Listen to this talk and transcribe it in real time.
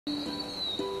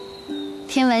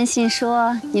听闻信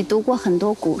说你读过很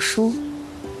多古书，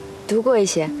读过一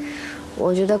些，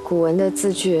我觉得古文的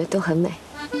字句都很美。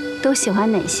都喜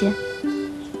欢哪些？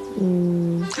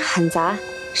很杂，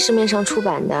市面上出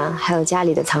版的，还有家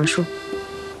里的藏书。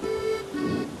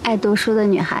爱读书的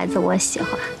女孩子我喜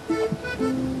欢。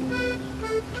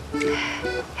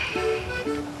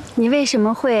你为什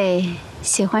么会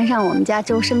喜欢上我们家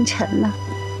周生辰呢？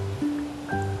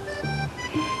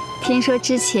听说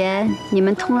之前你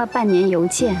们通了半年邮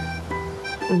件。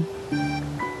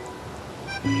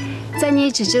在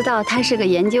你只知道他是个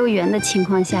研究员的情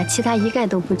况下，其他一概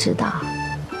都不知道，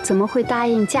怎么会答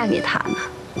应嫁给他呢？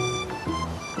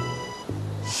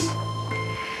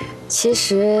其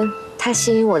实他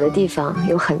吸引我的地方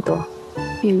有很多，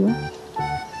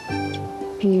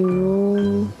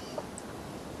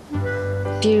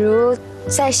比如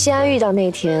在西安遇到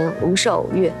那天，我们是偶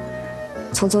遇，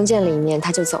匆匆见了一面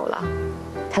他就走了。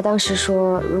他当时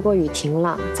说如果雨停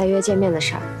了再约见面的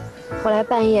事儿。后来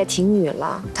半夜停雨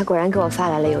了，他果然给我发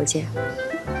来了邮件，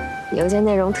邮件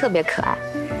内容特别可爱。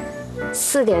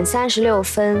4点36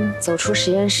分走出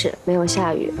实验室，没有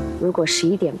下雨。如果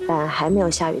11点半还没有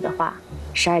下雨的话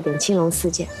，12点青龙4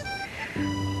见。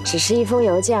只是一封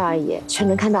邮件而已，却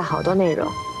能看到好多内容，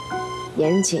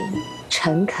严谨、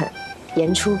诚恳、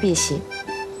言出必行，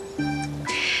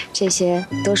这些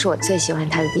都是我最喜欢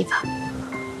他的地方。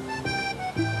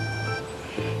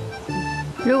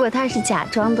如果他是假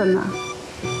装的呢？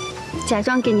假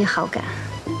装给你好感？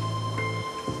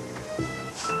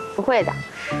不会的，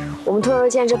我们通邮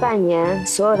件这半年，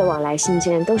所有的往来信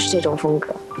件都是这种风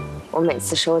格。我每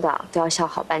次收到都要笑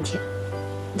好半天，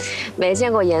没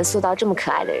见过严肃到这么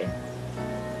可爱的人。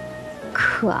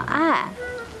可爱？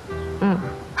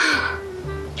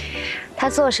他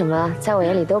做什么在我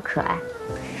眼里都可爱，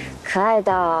可爱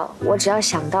到我只要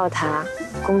想到他，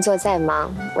工作再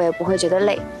忙我也不会觉得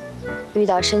累。遇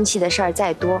到生气的事儿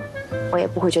再多，我也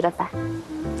不会觉得烦。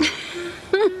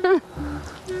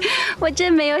我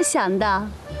真没有想到，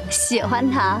喜欢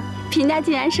他，评价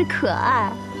竟然是可爱。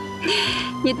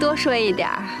你多说一点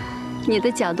儿，你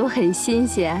的角度很新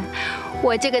鲜，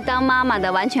我这个当妈妈的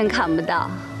完全看不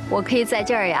到。我可以在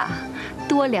这儿呀，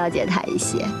多了解他一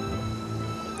些。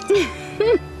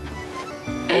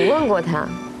我问过他，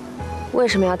为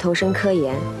什么要投身科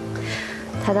研？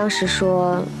他当时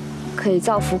说，可以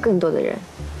造福更多的人。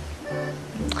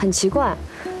很奇怪，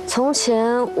从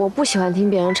前我不喜欢听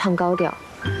别人唱高调，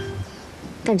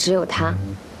但只有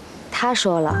他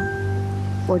说了，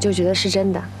我就觉得是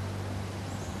真的。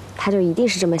他就一定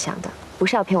是这么想的，不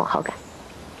是要骗我好感。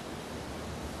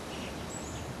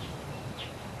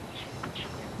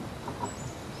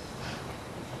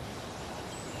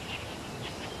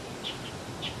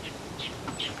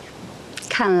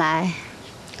看来，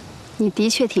你的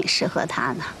确挺适合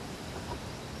他的。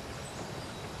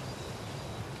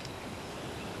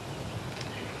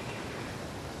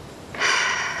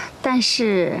但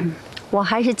是，我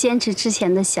还是坚持之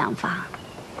前的想法，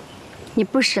你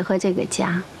不适合这个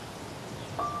家。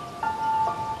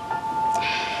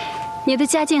你的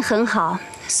家境很好，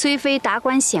虽非达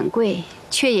官显贵，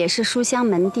却也是书香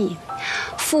门第，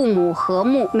父母和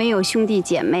睦，没有兄弟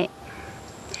姐妹。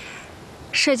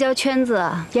社交圈子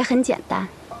也很简单，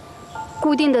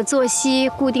固定的作息、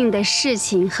固定的事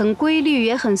情，很规律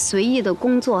也很随意的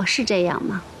工作，是这样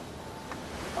吗？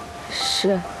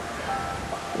是。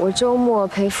我周末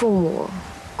陪父母，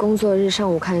工作日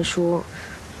上午看书，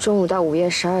中午到午夜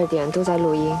12点都在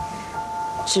录音，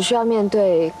只需要面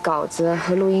对稿子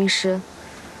和录音师。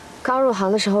刚入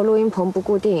行的时候，录音棚不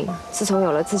固定，自从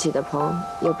有了自己的棚，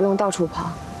也不用到处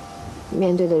跑，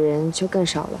面对的人就更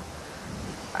少了。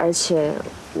而且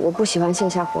我不喜欢线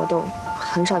下活动，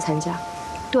很少参加。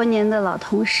多年的老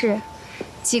同事，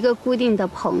几个固定的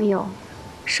朋友，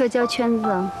社交圈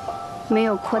子没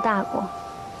有扩大过。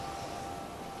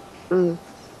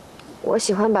我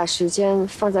喜欢把时间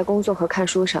放在工作和看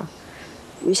书上，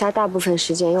余下大部分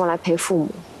时间用来陪父母。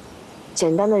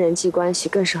简单的人际关系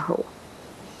更适合我。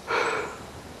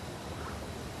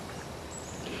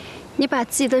你把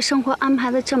自己的生活安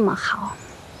排得这么好，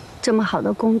这么好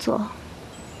的工作，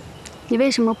你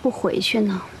为什么不回去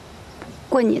呢？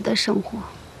过你的生活。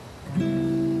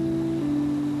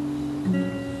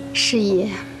诗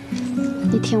怡，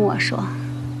你听我说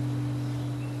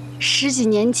，10几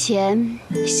年前，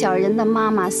小人的妈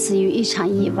妈死于一场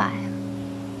意外。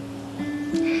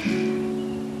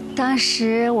当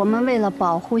时我们为了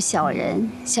保护小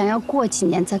人，想要过几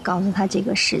年再告诉他这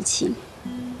个事情，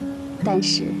但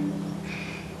是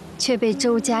却被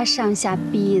周家上下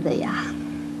逼的呀。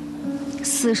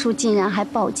四叔竟然还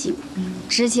报警，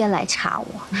直接来查我，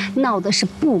闹得是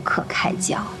不可开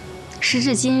交。时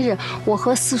至今日，我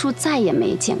和四叔再也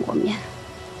没见过面。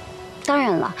当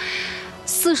然了，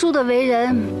四叔的为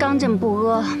人刚正不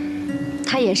阿，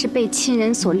他也是被亲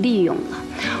人所利用了，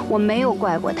我没有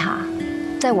怪过他。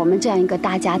在我们这样一个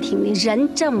大家庭里，人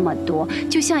这么多，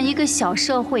就像一个小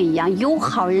社会一样，有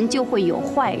好人就会有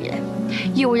坏人，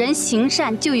有人行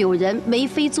善就有人为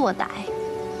非作歹。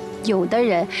有的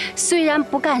人虽然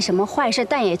不干什么坏事，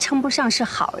但也称不上是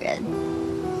好人，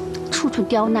处处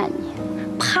刁难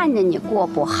你，盼着你过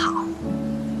不好。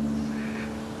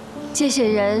这些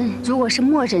人如果是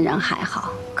陌生人还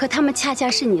好，可他们恰恰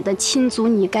是你的亲族，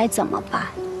你该怎么办？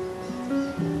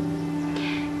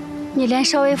你连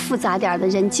稍微复杂点的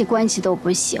人际关系都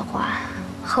不喜欢，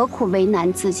何苦为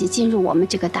难自己进入我们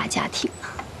这个大家庭呢？